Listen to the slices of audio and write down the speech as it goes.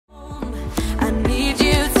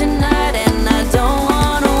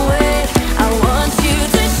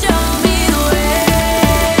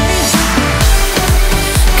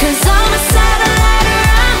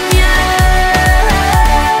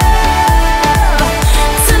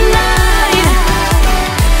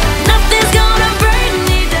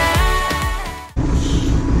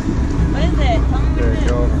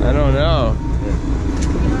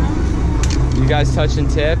guys touching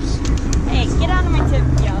tips? Hey, get out of my tip,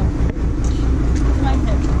 yo. It's my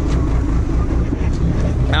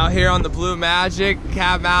tip. Out here on the Blue Magic,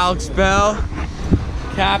 Captain Alex Bell,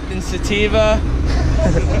 Captain Sativa.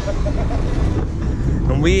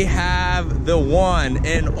 And we have the one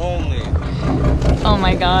and only. Oh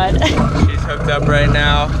my God. She's hooked up right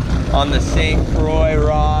now on the St. Croix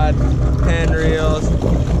rod, pin reels.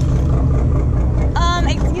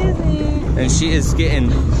 Excuse me. And she is getting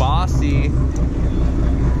bossy.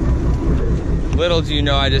 Little do you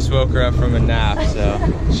know, I just woke her up from a nap, so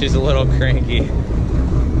she's a little cranky.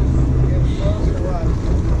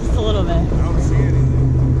 Just a little bit. I don't see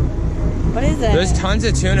anything. What is it? There's tons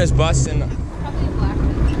of tunas busting. Probably a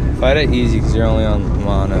blackfish. Fight it easy because you're only on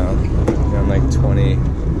mono. You're on like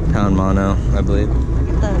 20-pound mono, I believe.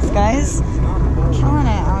 Look at those guys. Killing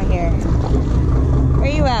it out here. Where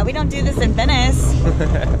you at? We don't do this in Venice.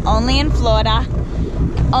 Only in Florida.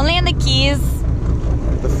 Only in the Keys.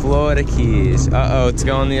 The Florida Keys. Uh-oh, it's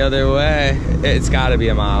going the other way. It's gotta be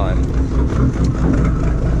a marlin.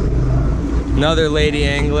 Another lady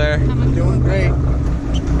angler. Doing great.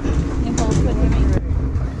 Nicole's good to me.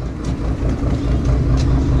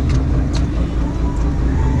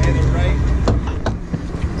 Hey, they're right.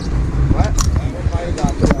 What?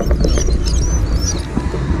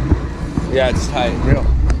 Yeah, it's tight. Real.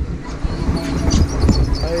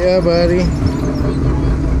 Oh yeah, buddy.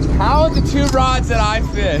 How are the 2 rods that I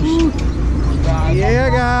fished? Yeah,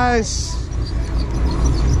 guys.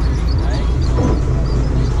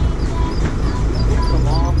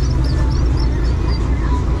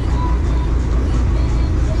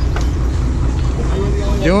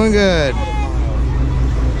 Doing good.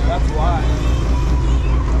 That's why.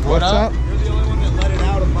 What's up? You're the only one that let it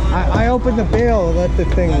out of mine. I opened the bail and let the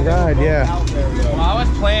thing ride, yeah. Well, I was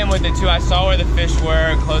playing with it too. I saw where the fish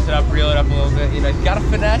were, close it up, reel it up a little bit. You know, you gotta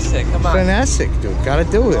finesse it. Come on. Finesse it, dude. Gotta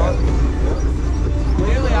do it.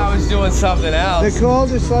 Clearly, I was doing something else. Nicole,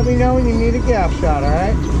 just let me know when you need a gap shot,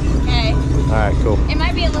 alright? Okay. Alright, cool. It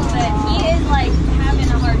might be a little bit. He is like having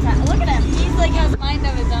a hard time. Look at him. He's like has a mind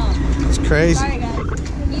of his own. It's crazy. Sorry guys.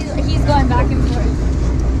 He's going back and forth.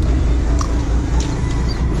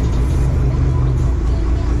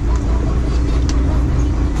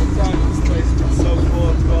 Sometimes this place is so full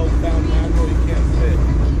of 12-pound mackerel you can't fit.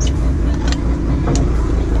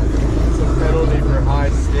 It's a penalty for high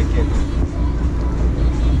sticking.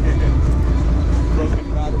 Broken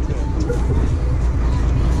rod tip.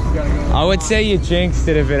 I would say you jinxed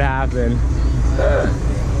it if it happened.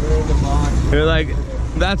 You're like,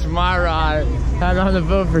 that's my rod. Had it on the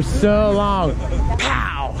boat for so long.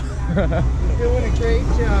 Pow! You're doing a great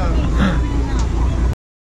job.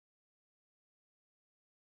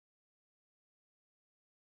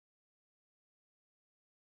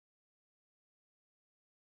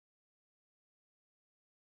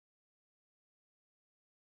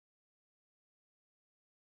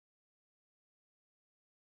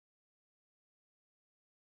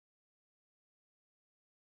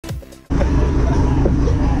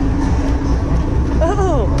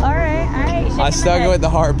 I stuck it with the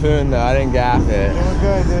harpoon though. I didn't gaff it. Doing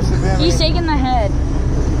good. There's the Venice. He's shaking the head.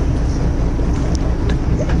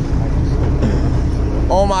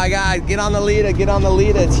 Oh my God, get on the leader, get on the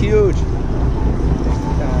leader, it's huge.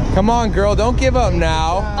 Come on girl, don't give up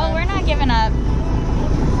now. Oh, we're not giving up.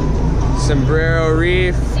 Sombrero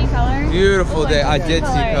Reef. See color? Beautiful day. I did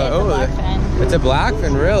see color. Oh, it's a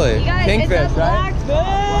blackfin, really. you guys, Kingfish, it's a right?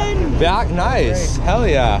 blackfin. Back, nice. Hell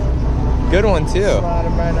yeah. Good one too. Slide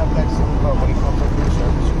him right up next to the boat when he comes up your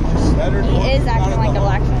service. He is acting like a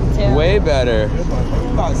blackfin too. Way better.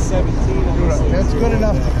 About 17. That's good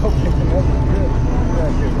enough to go pick him up.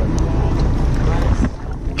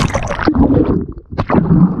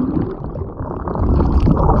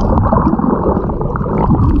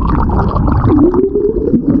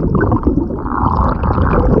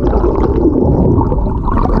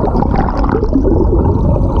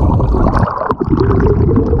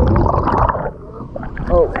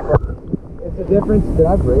 Difference? Did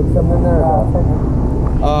I break something there?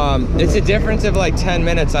 It's a difference of like 10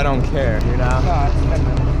 minutes. I don't care, you know? No, it's 10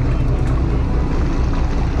 minutes.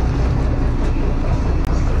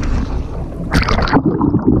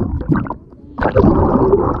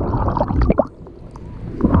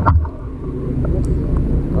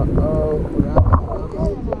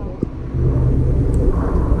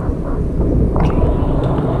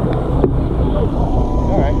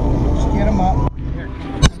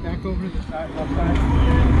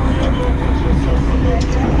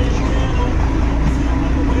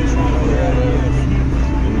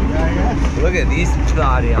 Look at these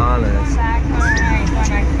Claudianas. Back, going back.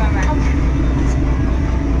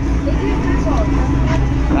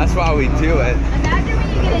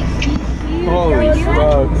 Holy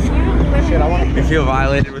smokes. Shit, I feel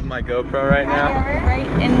violated with my GoPro right now. Right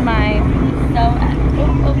in my oh,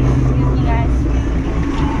 excuse me guys.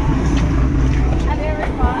 Have you ever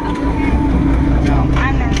caught a bluegill? No.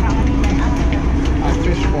 I've never caught one either. I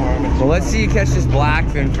fish for them. Well, let's see you catch this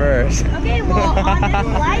blackfin first. Okay, well on this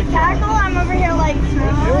light tackle, I'm over here like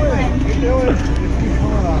You're doing it. If you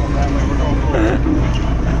pull it on them, that way we're going for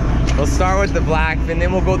it. We'll start with the blackfin,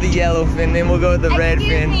 then we'll go the yellowfin, then we'll go the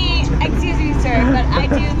redfin. Excuse me, sir, but I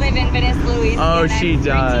do live in Venice, Louisiana. Oh, she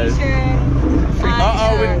does. Free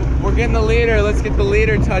We're getting the leader. Let's get the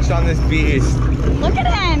leader touch on this beast. Look at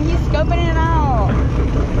him. He's scoping it out.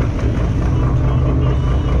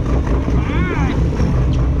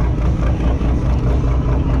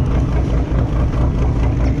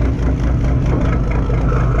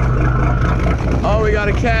 Oh, we got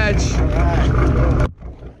a catch.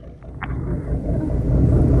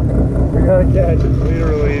 We got a catch. It's leader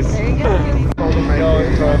release. There you go.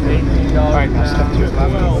 Alright, now step to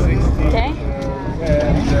 11. Okay.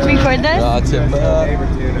 Record this? That's it.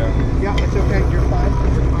 Yeah, it's okay. You're fine.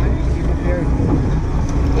 You're fine. Be prepared.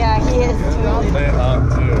 Yeah, he is too. They up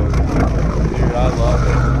too. Dude, I love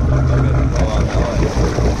it. I'm gonna go on that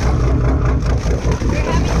You're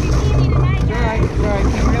having to see me tonight, guys. Right.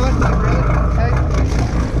 You reel it? Okay.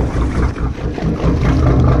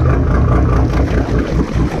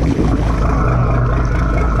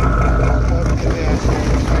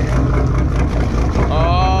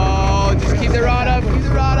 Oh, just keep the rod up. Keep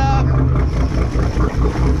the rod up.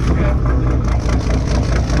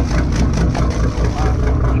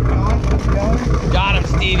 Got him,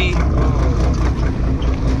 Stevie.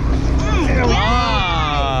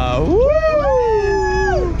 Ah,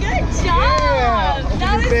 woo! Good job.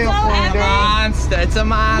 That was so epic. Monster. It's a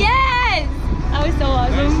monster. Yes. That was so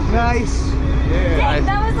awesome. Nice. Dang,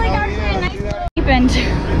 that was like actually a nice little deep end.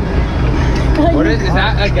 What is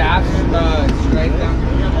that? A gas straight down?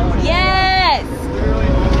 Yes.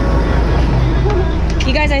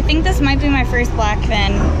 You guys, I think this might be my first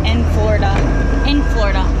blackfin in Florida. In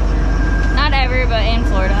Florida. Not ever, but in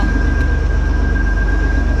Florida.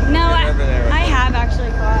 No, I have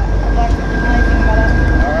actually caught a blackfin. Now I think about it.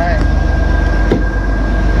 Alright.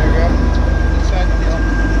 There you go. Inside the deal.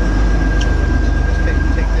 Just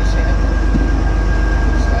take this in.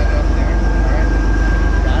 Slide it up there. Alright.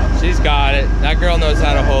 Got it? She's got it. That girl knows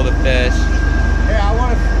how to hold a fish. Here, I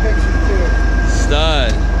want a picture too.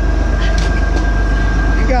 Stud.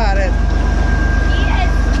 You got it. He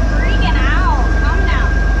is freaking out. Calm down.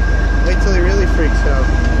 Wait till he really freaks out.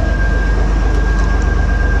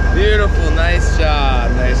 Beautiful. Nice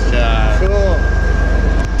job. Nice job. Cool.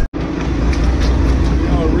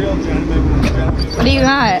 Oh, real gentleman. What do you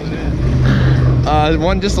got?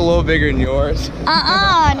 One just a little bigger than yours.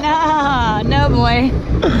 No. No, boy.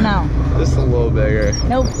 No. Just a little bigger.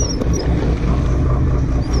 Nope.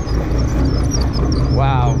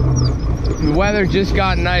 Wow. The weather just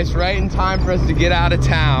got nice right in time for us to get out of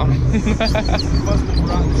town. You must have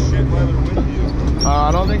brought the shit weather with you.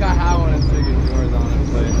 I don't think I have one as big as yours,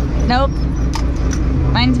 honestly. Nope.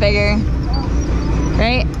 Mine's bigger.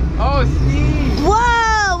 Right? Oh, Steve!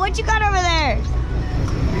 Whoa! What you got over there?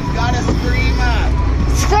 He's got a screamer.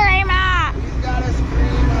 Screamer! He's got a screamer.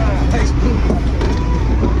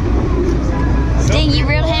 Dang, you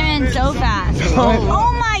reeled him in so fast.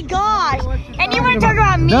 Oh my gosh! And you want to talk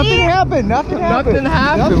about me? Nothing happened. Nothing happened. Nothing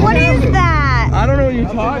happened. What is that? I don't know what you're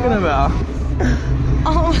talking about.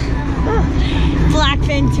 Oh,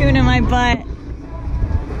 blackfin tuna in my butt. It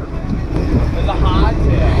was a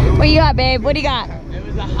hardtail. What you got, babe? What do you got? It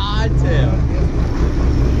was a hardtail.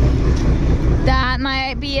 That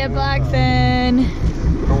might be a blackfin.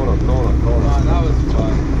 That was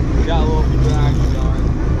fun. We got a little drag going.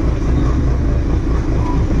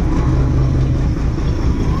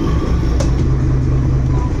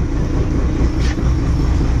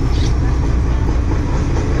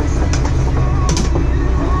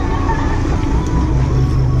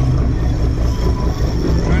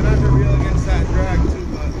 Try not to reel against that drag too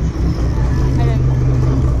much.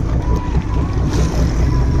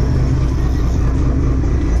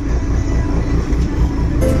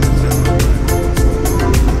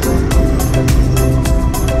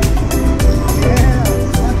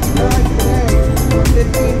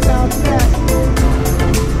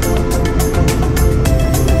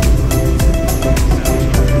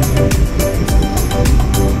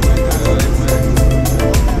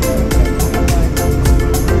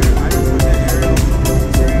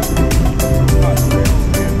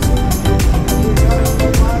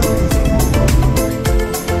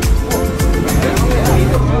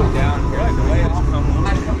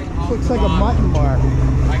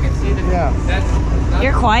 I can see the. Yeah. That's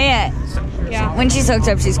You're quiet. Yeah. When she's hooked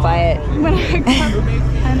up, she's quiet. When I come,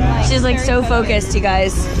 I'm like, She's like very so focused. focused, you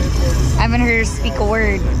guys. I haven't heard her speak a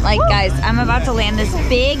word. Like, guys, I'm about to land this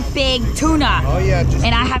big tuna. Oh yeah, just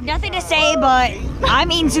And I have nothing to say, but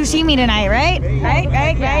I'm eating sushi tonight, right?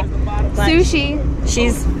 Right? Sushi.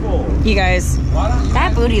 She's, you guys,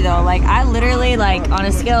 that booty though, like, I literally, like, on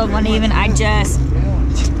a scale of 1 to even, I just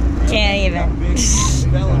can't even.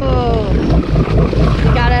 Oh.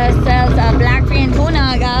 We got ourselves a blackfin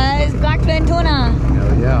tuna, guys. Blackfin tuna.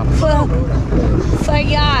 oh yeah.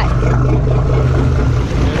 Forgot.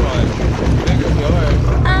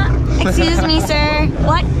 Excuse me, sir.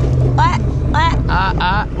 What? what?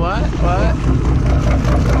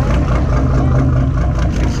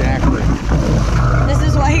 Exactly. This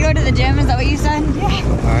is why you go to the gym? Is that what you said?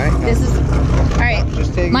 All right. This is. All right.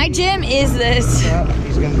 Just take My gym is this. Yeah,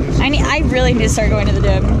 he's gonna do some I really need to start going to the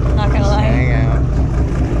gym. Not gonna lie. hang out.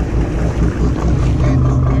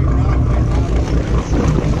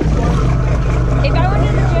 If I went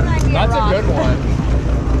to the gym, I'd be That's wrong. a good one.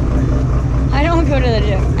 I don't go to the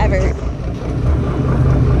gym ever.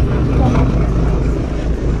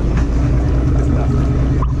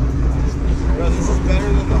 Bro, this is better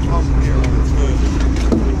than the hump here when it's good.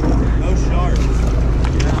 No sharks.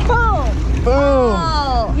 Boom. Boom.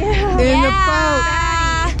 Oh. Yeah. In Yeah. the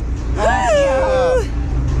boat.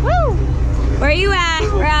 Woo. Where are you at?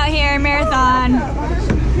 We're out here, marathon.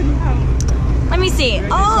 Let me see.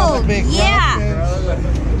 Oh, Big yeah.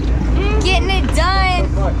 rapids. Getting it done.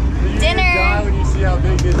 Dinner. When you see how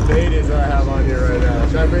big this bait is I have on here right now.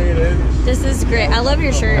 Should I bring it in? This is great. I love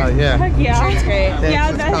your shirt. Oh yeah. Heck yeah. Shirt's great. Yeah,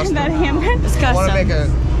 It's that custom. handbag. It's I want to make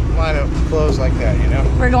custom. a line of clothes like that, you know?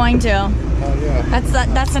 We're going to. Oh yeah.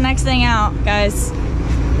 That's the next thing out, guys.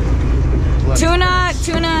 Tuna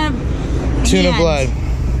Tuna hand. blood.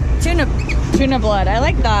 Tuna blood. I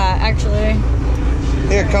like that actually.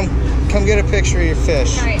 Here, come get a picture of your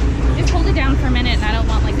fish. All right, just hold it down for a minute, and I don't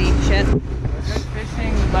want like the shit. A good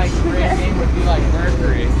fishing like brand name would be like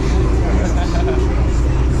Mercury.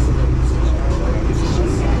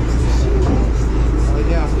 Oh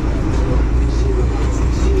yeah.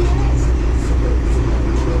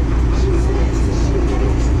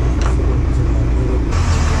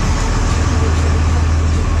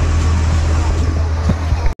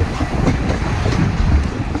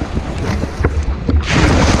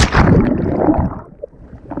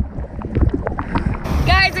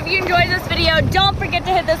 Guys, if you enjoyed this video, don't forget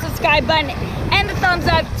to hit the subscribe button and the thumbs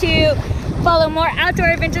up to follow more outdoor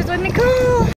adventures with Nicole.